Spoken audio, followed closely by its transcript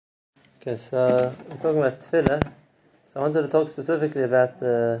Okay, so we're talking about tefillah. So I wanted to talk specifically about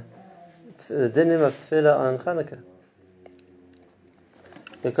the dinim of tefillah on Chanukah,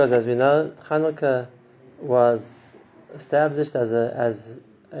 because as we know, Chanukah was established as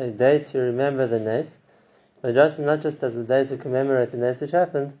a day to remember the nes, but not just as a day to commemorate the nes which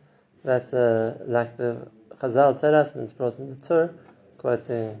happened, but like the Chazal tell us, and it's brought in the Torah,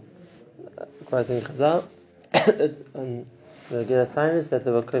 quoting Chazal, and the Giras Tainis, that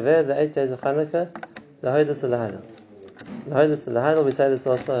the Vakover, the 8 days of Chanukah, the Hodas Lahadal. The Hodas Lahadal, we say this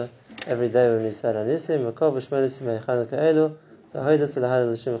also every day when we say Anisim, Vakov, Shmonisim, Chanukah Elu, the Hodas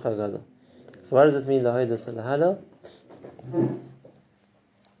Lahadal, L'Shim Chagadol. So what does it mean, the Hodas Lahadal?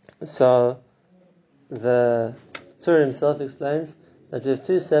 So the Torah himself explains that we have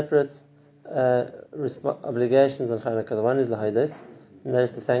two separate obligations on Chanukah. The one is Lahodos, and that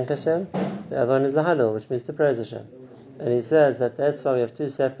is to thank Hashem. The other one is Lahadal, which means to praise Hashem. And he says that that's why we have two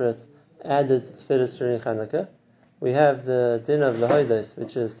separate added tefillos during Chanukah. We have the din of Lahodos,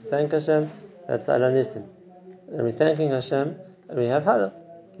 which is to thank Hashem. That's Ala Nisim. And we're thanking Hashem, and we have Halal.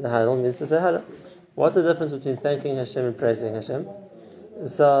 The Halal means to say Halal. What's the difference between thanking Hashem and praising Hashem?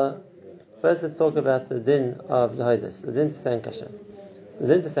 So first, let's talk about the din of Lahodos, the din to thank Hashem. The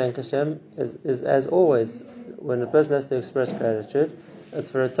din to thank Hashem is as always, when a person has to express gratitude, it's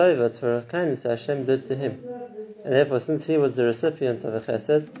for a tova, it's for a kindness that Hashem did to him. And therefore, since he was the recipient of a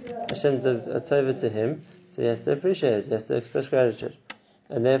chesed, Hashem did a tova to him, so he has to appreciate it, he has to express gratitude.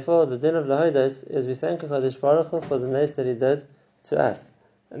 And therefore, the din of Lahodos is we thank HaKadosh Baruch Hu for the nes that he did to us,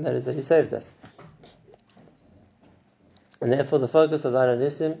 and that is that he saved us. And therefore, the focus of Ala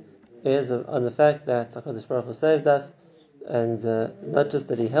Nisim is on the fact that HaKadosh Baruch Hu saved us, and not just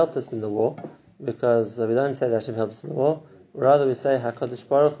that he helped us in the war, because we don't say that Hashem helped us in the war, rather we say HaKadosh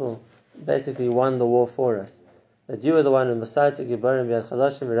Baruch Hu basically won the war for us. That you were the one who Masayta Gibarim B'yad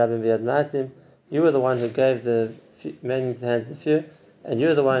Chadashim Rabim B'yad Ma'atim, you were the one who gave the men into the hands of the few, and you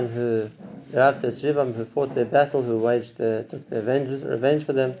were the one who Rabtes Ribam, who fought their battle, who took their revenge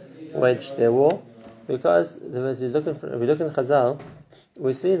for them, waged their war. Because as we look in Chazal,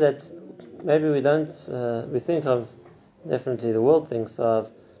 we see that maybe we think of, definitely the world thinks of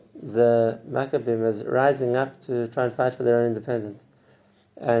the Maccabim as rising up to try and fight for their own independence,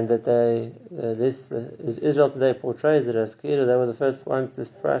 and that Israel today portrays it as they were the first ones to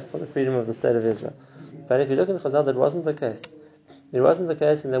fight for the freedom of the state of Israel. But if you look in Chazal, that wasn't the case. It wasn't the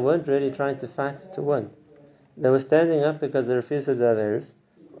case, and they weren't really trying to fight to win. They were standing up because they refused to do Averis,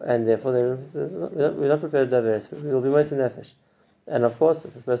 and therefore we're not prepared to do Averis. We will be Moshe Nefesh. And of course,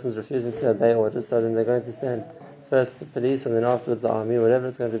 if a person is refusing to obey orders, so then they're going to stand first the police and then afterwards the army, whatever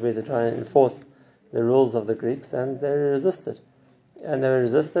it's going to be, to try and enforce the rules of the Greeks, and they resisted. And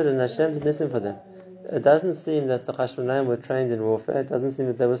Hashem did nisim for them. It doesn't seem that the Chashmonaim were trained in warfare. It doesn't seem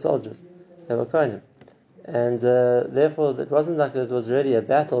that they were soldiers. They were kohanim. And therefore, it wasn't like it was really a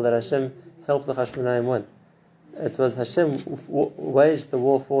battle that Hashem helped the Chashmonaim win. It was Hashem waged the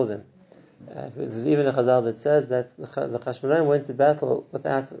war for them. There's even a Chazal that says that the Chashmonaim went to battle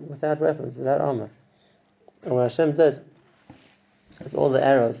without weapons, without armor. And what Hashem did is all the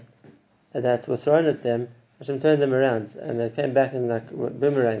arrows that were thrown at them, Hashem turned them around, and they came back in like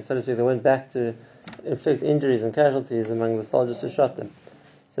boomerang, so to speak. They went back to inflict injuries and casualties among the soldiers who shot them.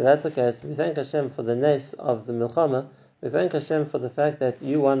 So that's the case. We thank Hashem for the nes of the Milchama. We thank Hashem for the fact that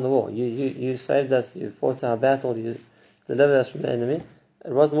you won the war. You saved us, you fought our battle, you delivered us from the enemy.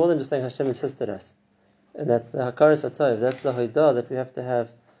 It was more than just saying Hashem assisted us. And that's the Hakaras HaTov, that's the Hodah that we have to have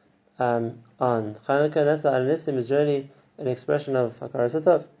on Chanukah. That's the Ala Nisim is really an expression of Hakaras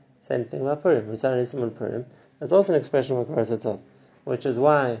HaTov. Same thing about Purim. We say Ala Nisim on Purim. It's also an expression of Hakaras HaTov, which is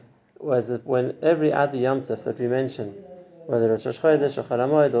why when every other Yom Tov that we mention, whether it's Rosh Chodesh or Chol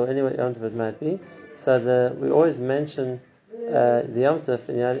HaMoed or any Yom Tov it might be, so we always mention the Yom Tov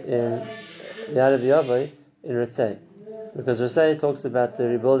in Yad Yavai in Ritzei, because Ritzei talks about the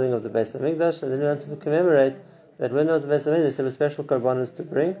rebuilding of the Beis HaMikdash, and then we want to commemorate that when there was the Beis HaMikdash, there were special korbanos to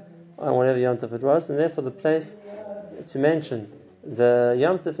bring on whatever Yom Tov it was, and therefore the place to mention the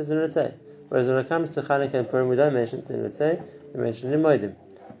Yom Tov is in Ritzei. Whereas when it comes to Chanukah and Purim, we don't mention it in Ritzei, we mention it in Moedim.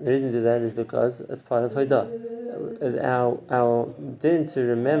 The reason to do that is because it's part of Hodah. Our din to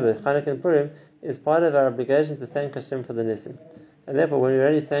remember Chanukah and Purim is part of our obligation to thank Hashem for the Nisim. And therefore, when we're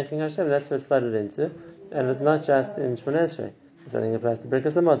really thanking Hashem, that's what it's slotted into. And it's not just in Shmoneh Esrei. It's something that applies to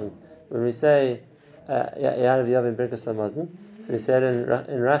Birkas Hamazon. When we say Ya'alav Yav in Birkas Hamazon, so we say it in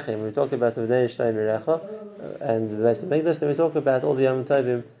Rachim. When we talk about Uvnei Yishlai Mirecha and the Beis HaMikdash, then we talk about all the Yom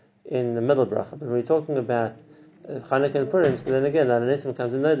Tovim in the middle bracha. But when we're talking about Chanukah and Purim, so then again, Ala Nisim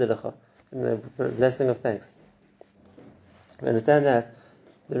comes in Nodelecha, in the blessing of thanks. We understand that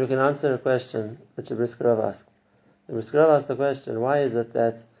then we can answer a question which the Brisker Rav asked. The Brisker Rav asked the question, why is it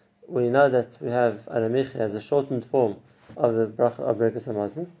that we know that we have Alamichya as a shortened form of the bracha of Birkas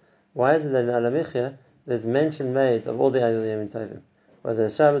Hamazon? Why is it that in Alamichya there's mention made of all the Ayil Yom Tovim, whether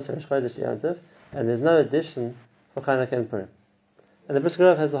it's Shabbos or Rosh Chodesh Yom Tov, and there's no addition for Chanukah and Purim? And the Brisker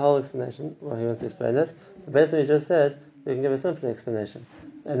Rav has a whole explanation. Well, he wants to explain that. But based on what he just said, we can give a simple explanation,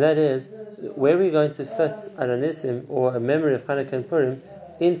 and that is where we're going to fit Alanissim or a memory of Chanukah and Purim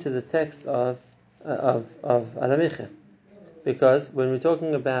into the text of Alamichya. Because when we're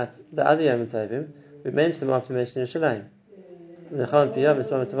talking about the other Yom Tovim, we mention them after mentioning Yerushalayim. We're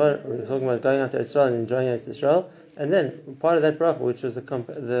talking about going out to Israel and enjoying Eretz Israel, and then part of that bracha, which was the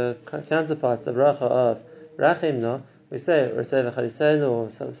counterpart, the bracha of Rachimno, we say or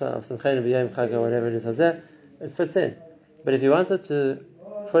whatever it is, it fits in. But if you wanted to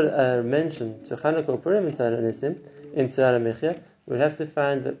put a mention to Chanukah or Purim into Alamichya, we have to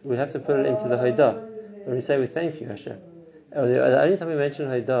put it into the Hodah. When we say we thank you, Hashem. The only time we mention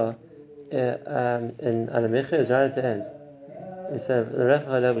Hodah in Alamichya is right at the end. We say L'recha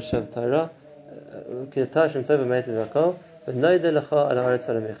Halev B'Shav Torah K'yatah Shem Tov V'Meitiv V'Kol V'Noideh Lecha Al Haaretz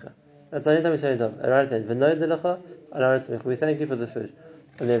Alamichya. That's the only time we say Hodah. Right at the end. V'Noideh Lecha Al Haaretz Alamichya. We thank you for the food.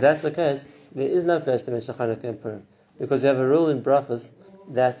 And if that's the case, there is no place to mention Chanukah and Purim, because we have a rule in brachas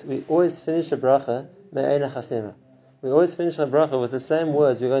that we always finish a bracha me'eina chasema. We always finish a bracha with the same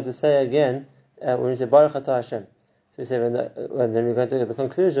words we're going to say again when we say Baruch Atah Hashem. So we say, and then we're going to get the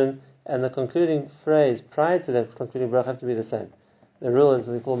conclusion, and the concluding phrase prior to that concluding bracha have to be the same. The rule is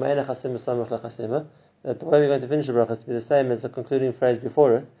what we call me'eina chasema samach lechasema, that the way we're going to finish the bracha has to be the same as the concluding phrase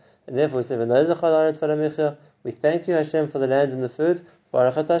before it, and therefore we say v'noideh lecha al haaretz v'alamichya. We thank you, Hashem, for the land and the food.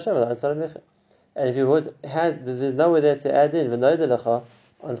 Baruch Atah Hashem al haaretz v'alamichya. And if you would there's nowhere there to add in v'noideh lecha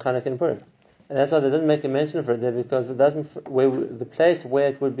on Chanukah and Purim. And that's why they didn't make a mention of it there, because it doesn't, the place where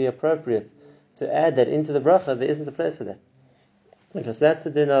it would be appropriate to add that into the bracha, there isn't a place for that. Because that's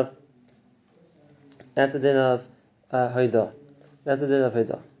the din of Hodah. That's the din of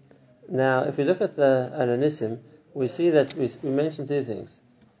Hodah. Now, if we look at the Alanissim, we see that we mention two things.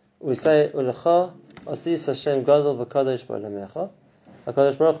 We say Ulecha Asis Hashem Gadol v'Kadosh Ba'olamecha.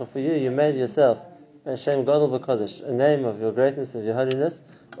 HaKadosh Baruch Hu, for you made yourself Hashem Gadol v'Kadosh, a name of your greatness, of your holiness.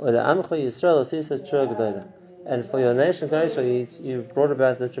 And for your nation, you brought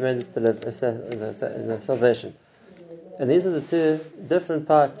about the tremendous salvation. And these are the two different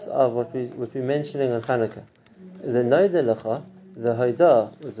parts of what we're mentioning on Chanukah. The Noideh Lecha, the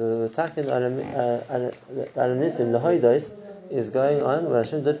Hodah, the Takin Alanissim, the Hodos, is going on what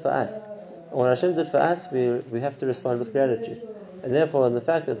Hashem did for us. And what Hashem did for us, we have to respond with gratitude. And therefore, in the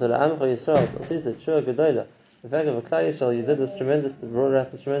fact that the fact of a Klal Yisrael, you did brought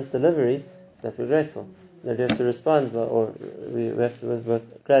out this tremendous delivery, that we're grateful. That we have to respond, or we have to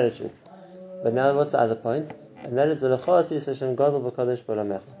with gratitude. But now, what's the other point? And that is that HaKadosh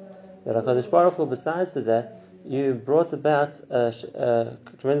Baruch Hu, besides that, you brought about a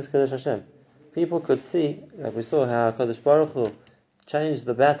tremendous Kiddush Hashem. People could see, like we saw how HaKadosh Baruch Hu changed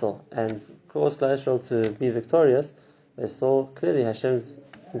the battle and caused Klal Yisrael to be victorious. They saw clearly Hashem's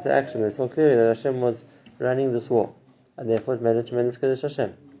interaction. They saw clearly that Hashem was running this war, and therefore it made a tremendous Kiddush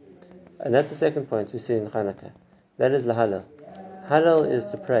Hashem. And that's the second point we see in Chanukah. That is the Hallel. Hallel is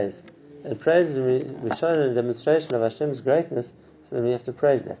to praise. And praise, we show a demonstration of Hashem's greatness, so then we have to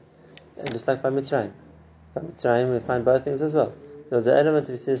praise that. And just like by Mitzrayim. By Mitzrayim we find both things as well. There was an element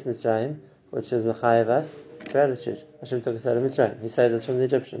of Yetzias Mitzrayim, which is Mechayev us, gratitude. Hashem took us out of Mitzrayim. He saved us from the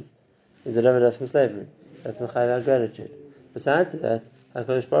Egyptians. He delivered us from slavery. That's Mechayev our gratitude. Besides that,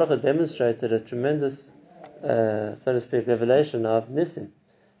 HaKadosh Baruch Hu demonstrated a tremendous, so to speak, revelation of Nissim.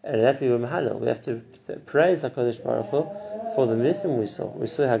 And that we were Mahallel. We have to praise HaKadosh Baruch Hu for the Nissim we saw. We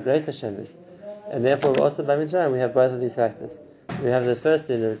saw how great Hashem is. And therefore, also by Mitzrayim, we have both of these factors. We have the first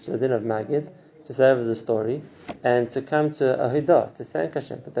din, which is the din of Magid, to say over the story, and to come to a Hidah, to thank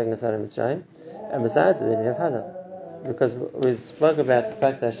Hashem for taking us out of Mitzrayim. And besides that, then we have Hallel. Because we spoke about the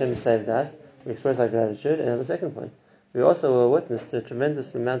fact that Hashem saved us, we express our gratitude, and on the second point, we also were a witness to a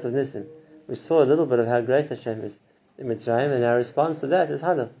tremendous amount of Nissim. We saw a little bit of how great Hashem is in Mitzrayim, and our response to that is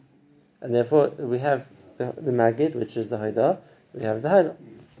Hallel. And therefore, we have the Magid, which is the Hodah, we have the Hallel,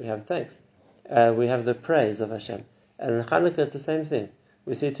 we have thanks, we have the praise of Hashem. And in Chanukah, it's the same thing.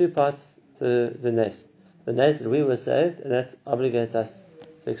 We see two parts to the Nes. The Nes that we were saved, and that obligates us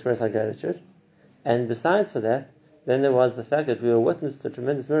to express our gratitude. And besides for that, then there was the fact that we were witness to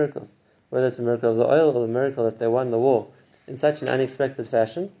tremendous miracles, whether it's a miracle of the oil or the miracle that they won the war in such an unexpected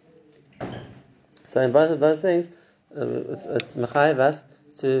fashion. So in both of those things, it's mechayev us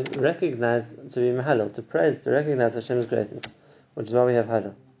to recognize, to be mahallel, to praise, to recognize Hashem's greatness. which is why we have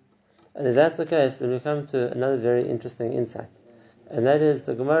Halal. And if that's the case, then we come to another very interesting insight. And that is,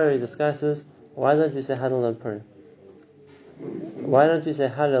 the Gemara discusses, why don't we say Halal on Purim? Why don't we say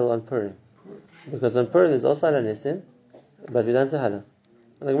Halal on Purim? Because on Purim there's also Halal Nisim, but we don't say Halal.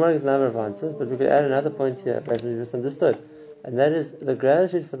 And the Gemara gives a number of answers, but we could add another point here, as we just understood. And that is, the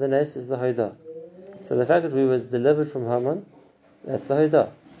gratitude for the Nes is the Hoidah. So the fact that we were delivered from Haman, that's the Hoidah.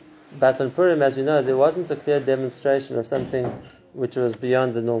 But on Purim, as we know, there wasn't a clear demonstration of something which was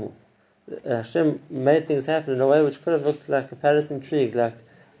beyond the normal. Hashem made things happen in a way which could have looked like a Paris intrigue, like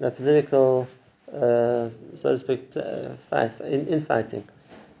a political, so to speak, infighting.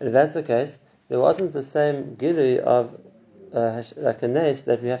 And if that's the case, there wasn't the same gilui of like a nes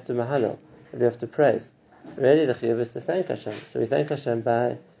that we have to mahalal, that we have to praise. Really, the chiyuv is to thank Hashem. So we thank Hashem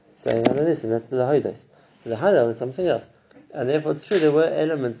by saying this, and that's the hoidos. The halal is something else. And therefore, it's true, there were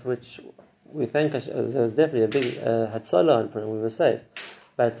elements which we thank Hashem. There was definitely a big hatzalah on Purim, we were saved.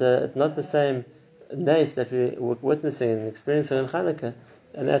 But it's not the same nes that we were witnessing and experiencing on Chanukah,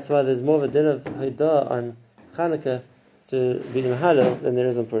 and that's why there's more of a din of Haidah on Chanukah to be Mahalal than there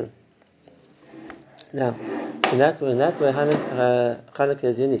is on Purim. Now, in that way, Chanukah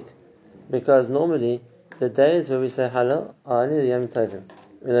is unique, because normally the days where we say Halal are only the Yom Tovim.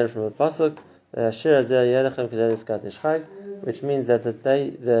 We learn from the pasuk, which means that the day,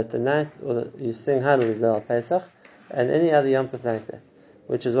 the night, you sing Halal is Leil Pesach, and any other Yom Tov like that.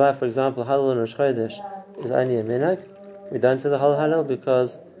 Which is why, for example, Halal on Rosh Chodesh is only a minhag. We don't say the whole Halal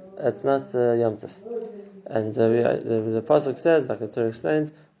because it's not Yom Tov. And the pasuk says, like the Torah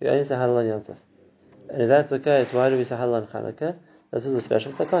explains, we only say Halal on Yom Tov. And if that's the case, why do we say Halal on Chanukah? This is a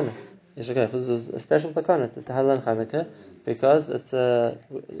special takana. This is a special takana to say Halal on Chanukah because it's the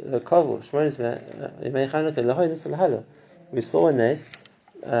kavu Shmonis Yemei Chanukah Lehoidus Halal. We saw a nes,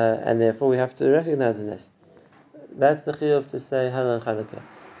 and therefore we have to recognize a nes. That's the chiyuv to say Halal on Chanukah.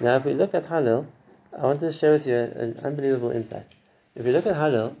 Now, if we look at Halal, I want to share with you an unbelievable insight. If we look at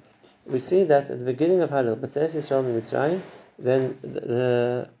Halal, we see that at the beginning of Halal, B'tzeis Yisrael Mitzrayim, then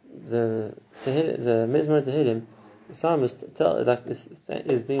the Mizmor Tehillim, the psalmist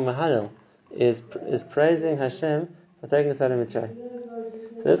is being Mahalal, is praising Hashem for taking us out of Mitzrayim.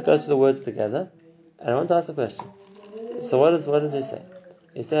 So let's go through the words together, and I want to ask a question. So what does he say?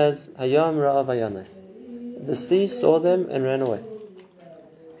 He says, Hayam Ra'av Hayanos. The sea saw them and ran away.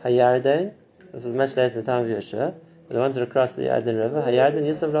 Hayarden, this is much later in the time of Yeshua, they wanted to cross the Yarden River. Hayarden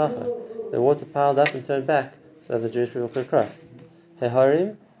Yisav Lacha. The water piled up and turned back so the Jewish people could cross.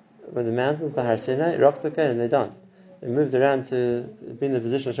 Heharim, when the mountains by Har Sinai, rocked again and they danced. They moved around to be in the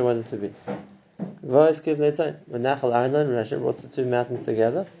position Hashem wanted to be. When Nachal Arnon and Hashem brought the two mountains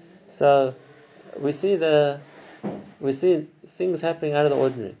together. So we see things happening out of the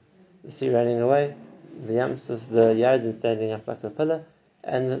ordinary. The sea running away, the Yarden standing up like a pillar,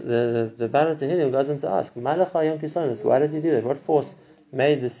 and the Baal Tehillim goes on to ask, why did you do that? What force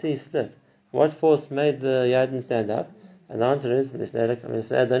made the sea split? What force made the Yarden stand up? And the answer is, in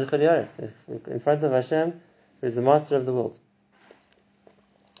front of Hashem, who is the master of the world.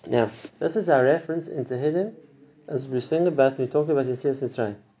 Now, this is our reference in Tehillim, as we sing about when we talk about Yetzias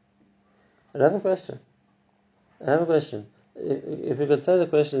Mitzrayim. I have a question. If we could say the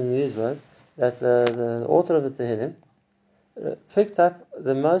question in these words, that the author of the Tehillim picked up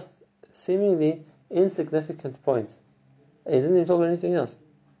the most seemingly insignificant point. He didn't even talk about anything else.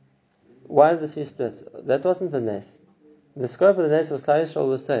 Why did the sea split? That wasn't the nes. The scope of the nes was Klal Yisrael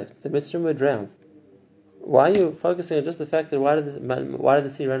was saved. The Mitzrayim were drowned. Why are you focusing on just the fact that why did the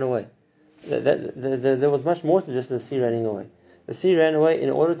sea run away? There was much more to just the sea running away. The sea ran away in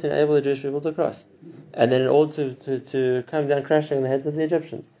order to enable the Jewish people to cross, and then in order to come down crashing on the heads of the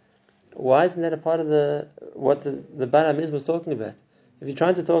Egyptians. Why isn't that a part of what the Bala Miz was talking about? If you're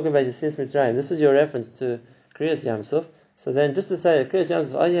trying to talk about Yetzias Mitzrayim, this is your reference to Kriyas Yamsuf. So then, just to say Kriyas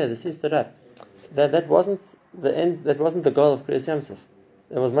Yamsuf, oh yeah, the sea stood up. That wasn't the end. That wasn't the goal of Kriyas Yamsuf.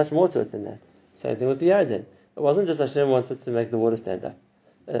 There was much more to it than that. Same thing with the Yarden. It wasn't just Hashem wanted to make the water stand up.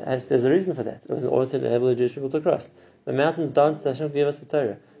 There's a reason for that. It was in order to enable the Jewish people to cross. The mountains danced. Hashem gave us the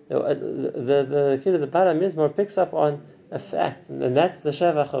Torah. The kid of the Bala Mizmor picks up on a fact, and that's the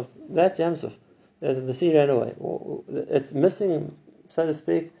Shavach that's Yamsuf. The sea ran away. It's missing, so to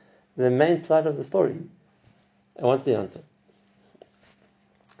speak, the main plot of the story. And what's the answer?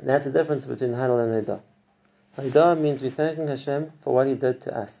 That's the difference between Halal and Haidah. Haidah means we're thanking Hashem for what He did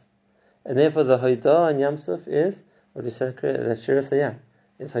to us. And therefore the Haidah and Yamsuf is what we said, that Shir Sayam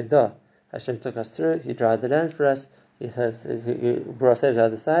is Haidah. Hashem took us through, He dried the land for us, He brought us to the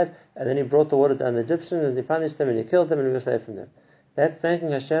other side, and then He brought the water down the Egyptians, and He punished them, and He killed them, and we were saved from them. That's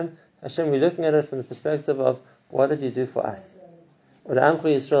thanking Hashem. Hashem, we're looking at it from the perspective of what did You do for us? And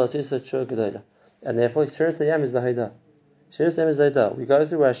therefore, Shiras Hayam is the Haidah. Shiras Hayam is the Haidah. We go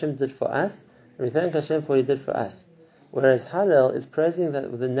through what Hashem did for us, and we thank Hashem for what He did for us. Whereas Hallel is praising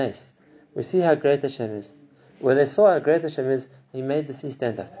that with a nace. We see how great Hashem is. When they saw how great Hashem is, He made the sea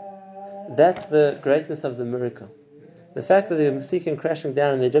stand up. That's the greatness of the miracle. The fact that the sea came crashing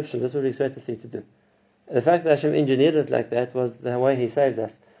down on the Egyptians, that's what we expect the sea to do. And the fact that Hashem engineered it like that was the way He saved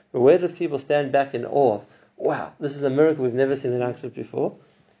us. But where did people stand back in awe of, wow, this is a miracle we've never seen the likes of before?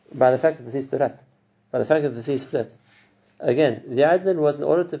 By the fact that the sea stood up. By the fact that the sea split. Again, the Adnan was in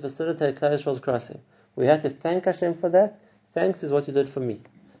order to facilitate Klal Yisrael's crossing. We had to thank Hashem for that. Thanks is what You did for me.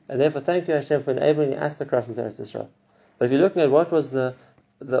 And therefore thank You Hashem for enabling us to cross into Eretz Yisrael. But if you're looking at what was the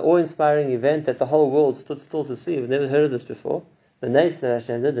awe-inspiring event that the whole world stood still to see, we've never heard of this before, the nace that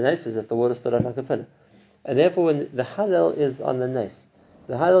Hashem did, the nace is that the water stood up like a pillar. And therefore when the Hallel is on the nace,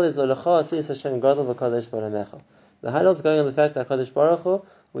 the Hallel is Olecha Asis Hashem Gadol V'Kadosh B'Olemecha. The Hallel is going on the fact that Kadosh Baruch Hu,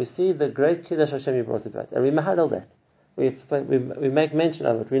 we see the great Kiddush Hashem He brought about, and we mahallel that. We make mention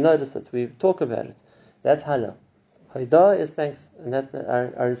of it, we notice it, we talk about it. That's Hallel. Haidah is thanks, and that's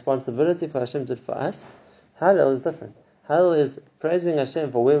our responsibility for Hashem did for us. Hallel is different. Hallel is praising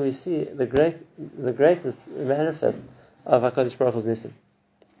Hashem for where we see the greatness manifest of HaKadosh Baruch Hu's nisim.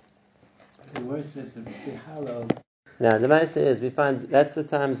 Okay, where it says that we say Hallel. Now the Maaseh is, we find that's the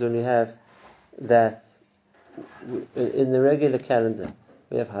times when we have that in the regular calendar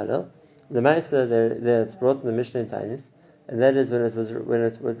we have Hallel. The Maaseh there it's brought in the Mishnah in Tainis, and that is when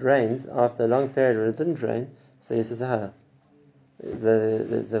it rained after a long period when it didn't rain. So he says Hallel.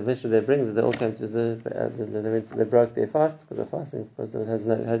 The Mishnah there brings that they all came to they broke their fast because of fasting because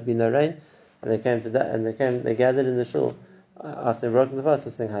there had been no rain, and they came to that and they gathered in the shul after they broke the fast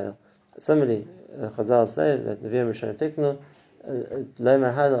to sing Hallel. Similarly, Chazal say that Nevi'im Rishon Tiknu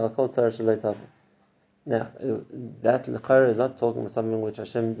Lomer Hallel Al Kol Tzara Shalei Tavu. Now, that L'chara is not talking about something which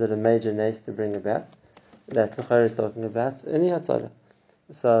Hashem did a major nace to bring about. That L'chara is talking about any Hatzara.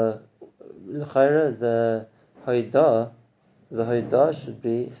 So, L'chara, the Haidah should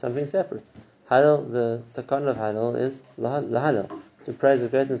be something separate. Hallel, the takon of Hallel is L'Hallel, to praise the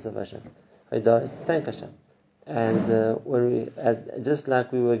greatness of Hashem. Haidah is to thank Hashem. And just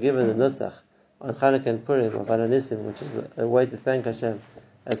like we were given the Nusach on Chanukah and Purim of Ananissim, which is a way to thank Hashem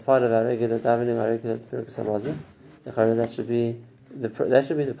as part of our regular davening, our regular Pirkei Hamazon, that should be the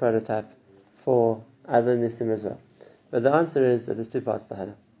prototype for other Nissim as well. But the answer is that there's two parts to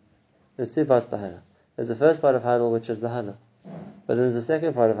Hallel. There's the first part of Hallel, which is the Hallel. But then there's the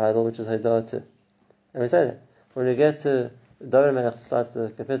second part of Hallel, which is Haidah too. And we say that. When we get to David Melech starts the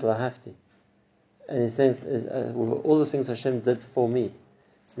Kapitel Hafti, and he thinks, all the things Hashem did for me,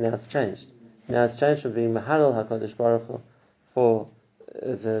 so now it's changed. Now it's changed from being Mahallel HaKadosh Baruch Hu for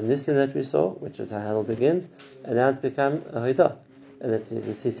the Nisim that we saw, which is how Hallel begins, and now it's become a Haidah. And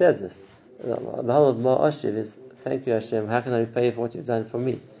he says this. The whole of Ma'ashiv is, thank you Hashem, how can I repay you for what you've done for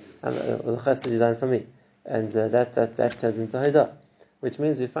me? The chesed you've done for me. And that turns into Haidah. Which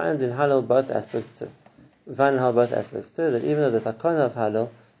means we find in Hallel both aspects too. That even though the takana of Hallel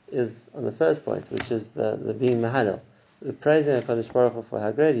is on the first point, which is the being Mahallel, the praising HaKadosh Baruch Hu for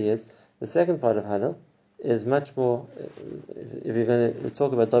how great He is, the second part of Hallel is much more, if you're going to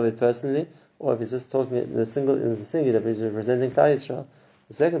talk about David personally, or if he's just talking in the singular, but he's representing Klal Yisrael,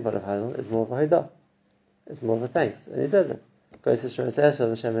 the second part of Hallel is more of a Haidah. It's more of a thanks. And he says it. I'm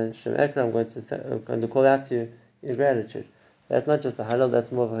going to call out to you in gratitude. That's not just a Hallel,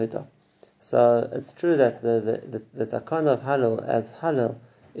 that's more of a Haidah. So it's true that the takana of Hallel as Hallel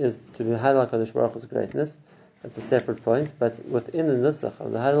is to be Hallel HaKadosh Baruch Hu's greatness. That's a separate point. But within the Nusach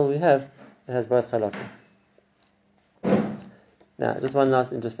of the Hallel we have, it has both Chalakim. Now, just one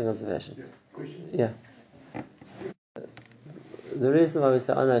last interesting observation. Yeah. The reason why we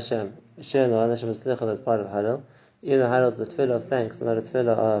say Ana Hashem, Shena, Ana Hashem Eslicha, as part of Hallel, even though Hallel is a tefillah of thanks, not a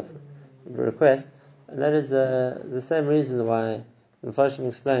tefillah of request, and that is the same reason why the Mepharshim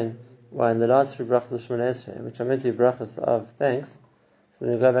explain why in the last three brachas of Shemona Esrei, which are meant to be brachas of thanks, so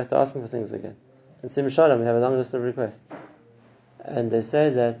then we go back to asking for things again. In Sim Shalom we have a long list of requests. And they say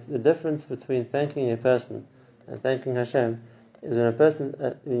that the difference between thanking a person and thanking Hashem is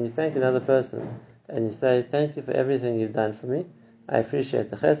when you thank another person and you say, thank you for everything you've done for me, I appreciate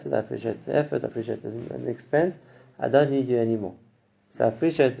the chesed, I appreciate the effort, I appreciate the expense, I don't need you anymore. So I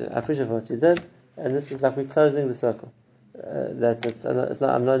appreciate what you did, and this is like we're closing the circle. That it's not,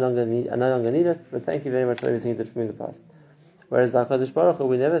 I no longer need it, but thank you very much for everything you did for me in the past. Whereas by HaKadosh Baruch Hu,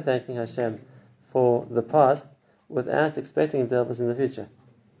 we're never thanking Hashem for the past without expecting Him to help us in the future.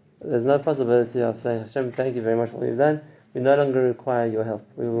 There's no possibility of saying, Hashem, thank you very much for what you've done. We no longer require your help.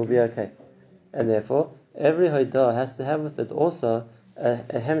 We will be okay. And therefore, every Haidah has to have with it also a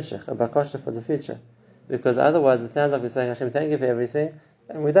hemshech, a bakasha for the future. Because otherwise it sounds like we're saying, Hashem, thank you for everything,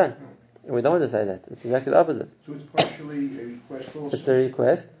 and we're done. And we don't want to say that. It's exactly the opposite. So it's partially a request also? It's a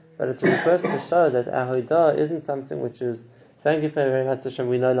request, but it's a request to show that our Haidah isn't something which is, thank you very much, Hashem,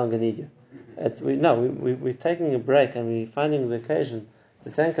 we no longer need you. We're taking a break and we're finding the occasion to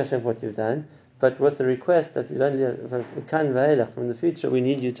thank Hashem for what you've done, but with the request that we don't from the future, we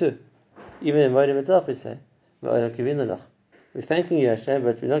need you too. Even in Moedim itself, we say, we're thanking you, Hashem,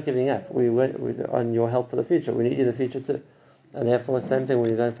 but we're not giving up. We're on your help for the future. We need you in the future too. And therefore, same thing,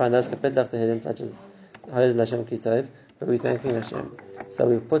 we're going to find those kapitach Tehillim, such as Hayed Hashem Kitov, but we're thanking Hashem. So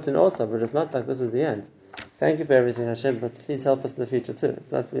we've put in also, but it's not like this is the end. Thank you for everything, Hashem, but please help us in the future too.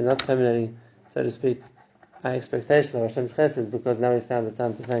 We're not terminating, so to speak, our expectation of Hashem's chesed because now we've found the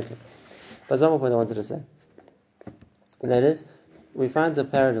time to thank Him. But one more point I wanted to say. And that is, we find a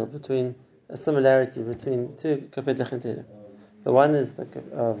parallel a similarity between two kapitach in Tehillim. The one is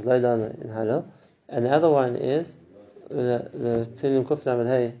of Loilana in Halal, and the other one is the Tehillim Kuf Lamed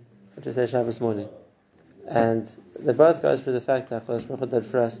Hey, which is Shabbos morning. And they both go through the fact that HaKadosh Baruch Hu did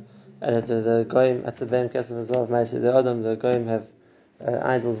for us, and that the Goyim, at the Beim Kesef Azov, Maisi, the Adam, the Goyim have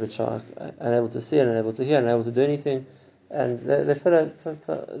idols which are unable to see and unable to hear and unable to do anything, and they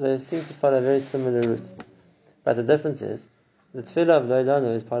seem to follow a very similar route. But the difference is, the Tefillah of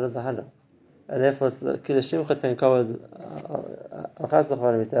Loilanu is part of the Halal. And therefore, it's that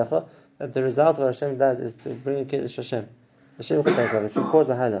the result of what Hashem does is to bring a Kiddush Hashem. Hashem should cause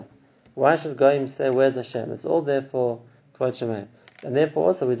a Halal. Why should Goyim say, where's Hashem? It's all there for Kvod Shemayim. And therefore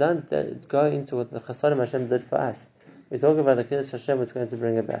also, we don't go into what the Chasadim Hashem did for us. We talk about the Kiddush Hashem, what's going to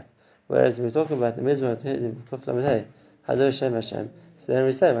bring about. Whereas we talk about the Mizmor of Tehillim, Kuf Lamed Hey, Hadu Hashem Hashem. So then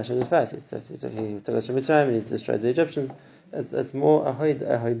we say, Hashem did for us. He took us from Mitzrayim and He destroyed the Egyptians. It's more a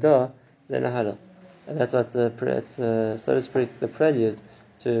Haidah than a Halal. And that's what's so to speak, the prelude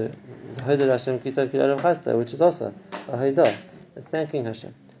to the Haidah Hashem Kitov Kilarim Chasta, which is also a Haidah. It's thanking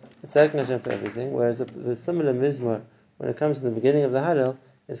Hashem. It's thanking Hashem for everything, whereas the similar Mizmor, when it comes to the beginning of the Halal,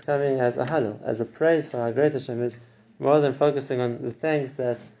 is coming as a Halal, as a praise for how great Hashem is, more than focusing on the thanks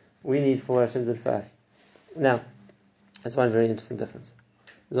that we need for Hashem did for us. Now, there's one very interesting difference.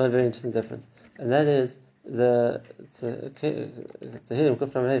 And that is the Tehillim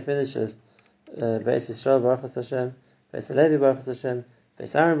Kuf Lamed Hey finishes Beis Yisrael Baruch Hashem, Beis Levi Baruch Hashem,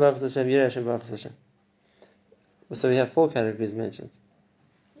 Beis Aaron Baruch Hashem, Yirei Hashem Baruch Hashem. So we have 4 categories mentioned: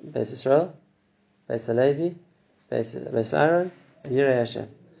 Beis Yisrael, Beis Levi, Beis Aaron, and Yirei Hashem.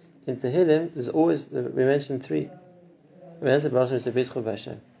 In Tehillim, there's always, we mentioned 3. We mentioned Baruch Hashem B'Tchu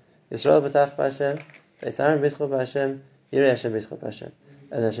B'Hashem, Yisrael B'Tach B'Hashem, Beis Aaron B'Tchu B'Hashem, Yirei Hashem B'Tchu B'Hashem.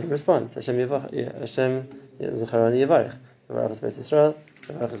 And Hashem responds, Hashem Zacharani Yivarech. Yivarech is Beis Yisrael,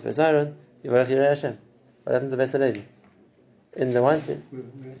 Yivarech is Beis Aaron, Yivarech Yirei Hashem. What happened to Beis Levi? In the one thing,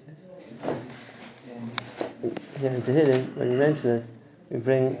 here in Tehillim, when you mention it, we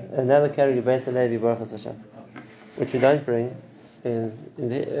bring another category, Beis Levi Baruch Hashem, which we don't bring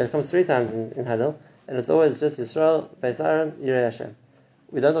it comes 3 times in Halal, and it's always just Yisrael, Beis Aaron, Yirei Hashem.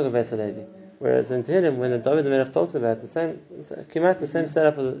 We don't talk about Beis Levi. Whereas in Tehillim, when the David the Melech talks about the same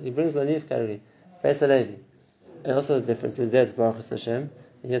setup, he brings the new category, Beis Levi. And also the difference is there it's Baruch Hashem,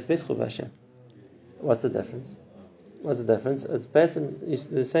 and here it's B'Tchu B'Hashem. What's the difference? It's based on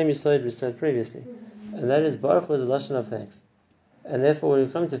the same Yisod we said previously, and that is Baruch Hu is a lashon of thanks. And therefore, when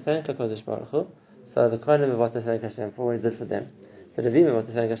we come to thank HaKadosh Baruch Hu, so the Kohanim have what to thank Hashem for what He did for them. The Levim have what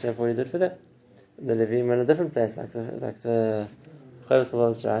to thank Hashem for what He did for them. The Levim are in a different place, like the Chovos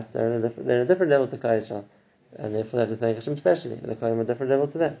Levavos, they're in a different level to Klal Yisrael, and therefore they have to thank Hashem specially. The Kohanim are a different level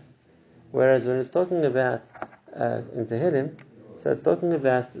to them. Whereas when it's talking about in Tehillim, so it's talking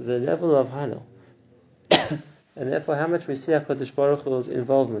about the level of Halal, and therefore how much we see HaKadosh Baruch Hu's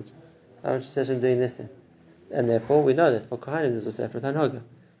involvement, how much we see Hashem doing this thing. And therefore we know that for Kohanim there's a separate Hanhaga,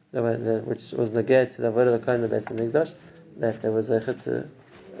 which was negate to the word of the Kohanim of Beis HaMikdash, that there was zeichet to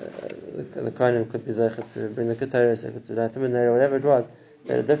the Kohanim could be zeichet to bring the Keteris, zeichet to light the menorah, whatever it was.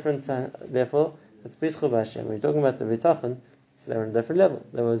 They're a different. Therefore, it's B'Tchu B'Hashem. When you're talking about the B'Tachon, so they were on a different level.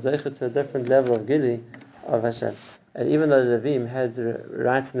 They were zeichet to a different level of Gili of Hashem. And even though the Levim had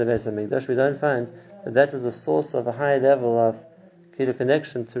rights in the Beis HaMikdash, we don't find that was a source of a high level of Kilo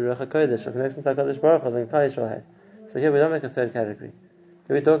connection to Ruach HaKodesh, or connection to HaKadosh Baruch Hu than Klal Yisrael had. So here we don't make a third category.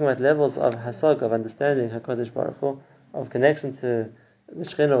 Here we're talking about levels of Hasag, of understanding HaKadosh Baruch Hu, of connection to the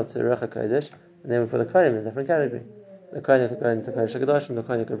Shekhinah, to Ruach HaKodesh, and then we put the Kohanim in a different category. The Kohanim could go into Kodesh HaKadoshim, the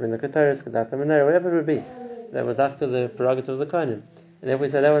Kohanim could bring the Keteris, could light the menorah, whatever it would be. That was after the prerogative of the Kohanim. And if we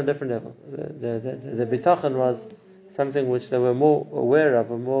say they were on a different level, the B'Tachon was something which they were more aware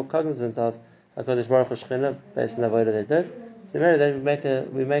of, or more cognizant of, HaKadosh Baruch Hu Shechina based on the avodah they did. So then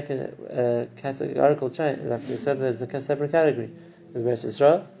we make a categorical change. Like we said, there's a separate category. There's Beis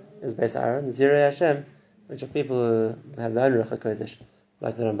Yisrael, there's Beis Aaron, there's Yirei Hashem, which are people who have their own Ruach HaKodesh,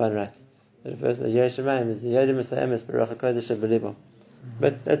 like the Ramban writes. The Yirei Shemayim is the Yodim Emes B'Ruach HaKodesh B'Libo.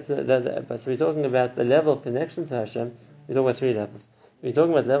 But so we're talking about the level of connection to Hashem. We're talking about three levels. We're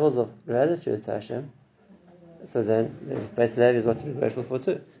talking about levels of gratitude to Hashem. So then, Beis Levi is what to be grateful for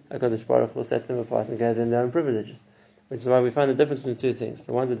too. HaKadosh Baruch Hu set them apart and gave them their own privileges. Which is why we find the difference between two things.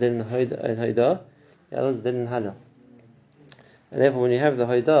 The ones that did in Haidah, the others that did in Halal. And therefore, when you have the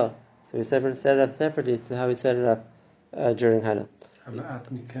Haidah, so we set it up separately to how we set it up during Halal. Right,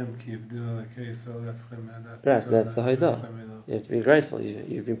 so that's the Haidah. You have to be grateful.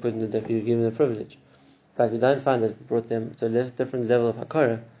 You've been put in you've given the privilege. But we don't find that it brought them to a different level of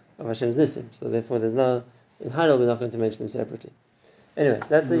Hakara of Hashem's Nisim. So therefore, there's no in Halal. We're not going to mention them separately. Anyways,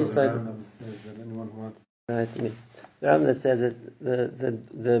 that's the Yisod. Right to me. The Rambam that says that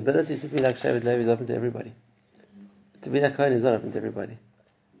the ability to be like Shevet Levi is open to everybody. To be like Kohen is not open to everybody.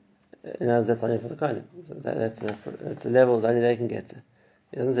 That's only for the Kohen. So that's a level that only they can get to.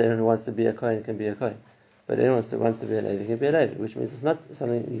 It doesn't say anyone who wants to be a Kohen can be a Kohen. But anyone who wants to be a Levi can be a Levi, which means it's not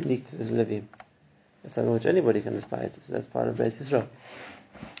something unique to the Levim. It's something which anybody can aspire to. So that's part of Beis Yisrael.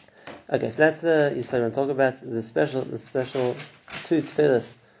 Okay, so that's the Yisrael. We'll talk about the special two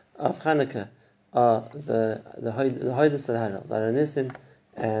tefillas of Hanukkah are the Hoidus of Halal, the Nisim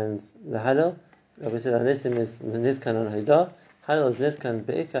and the Halal. Like we said, Nisim is the Nitkan on Haidah. Halal is Nitkan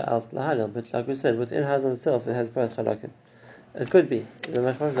Be'ika al Halal. But like we said, within Halal itself, it has both Halakim. It could be. The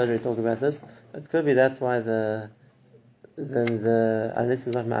Mashmach already talked about this. It could be that's why the Nisim is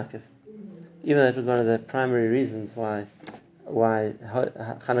not Ma'akiv. Even though it was one of the primary reasons why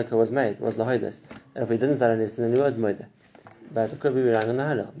Hanukkah was made, was the Hoidus. And if we didn't start Nisim, then we would Moedah. But it could be relying on the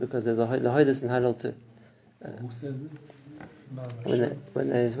Halal, because there's the Hoidus in Halal too. Who says this?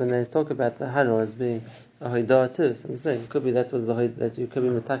 When they talk about the Halal as being a Hoidah too, so I'm saying it could be that was the Hoidah, that you could be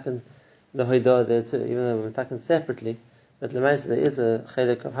metaken the Hoidah there too, even though we're metaken separately. But Lamaisa, there is a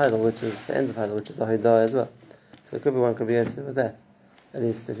Chelik of Halal, which is the end of Halal, which is a Hoidah as well. So it could be one could be answered with that. At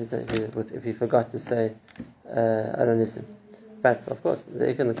least if you forgot to say Aronism. But of course, the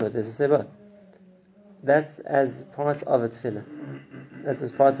Ikon Kod is to say both. That's as part of a tefillah. That's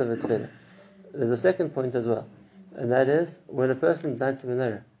as part of a tefillah. There's a second point as well, and that is when a person lights a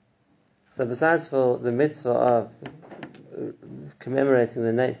menorah. So besides for the mitzvah of commemorating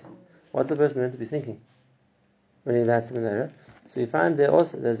the nace, what's the person meant to be thinking when he lights a menorah? So we find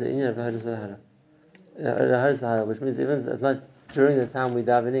there's an inyan of Hodesh Halal, which means even it's not during the time we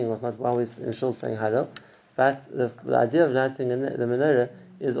davening, or it's not while we're in shul saying Halal, but the idea of lighting the menorah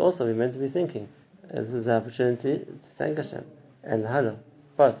is also we're meant to be thinking. This is an opportunity to thank Hashem and Halal,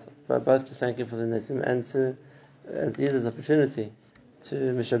 both to thank Him for the Nisim and to use this opportunity to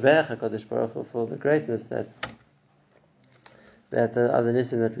Mishabeach HaKadosh Baruch Hu for the greatness that of the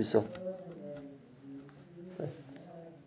Nisim that we saw.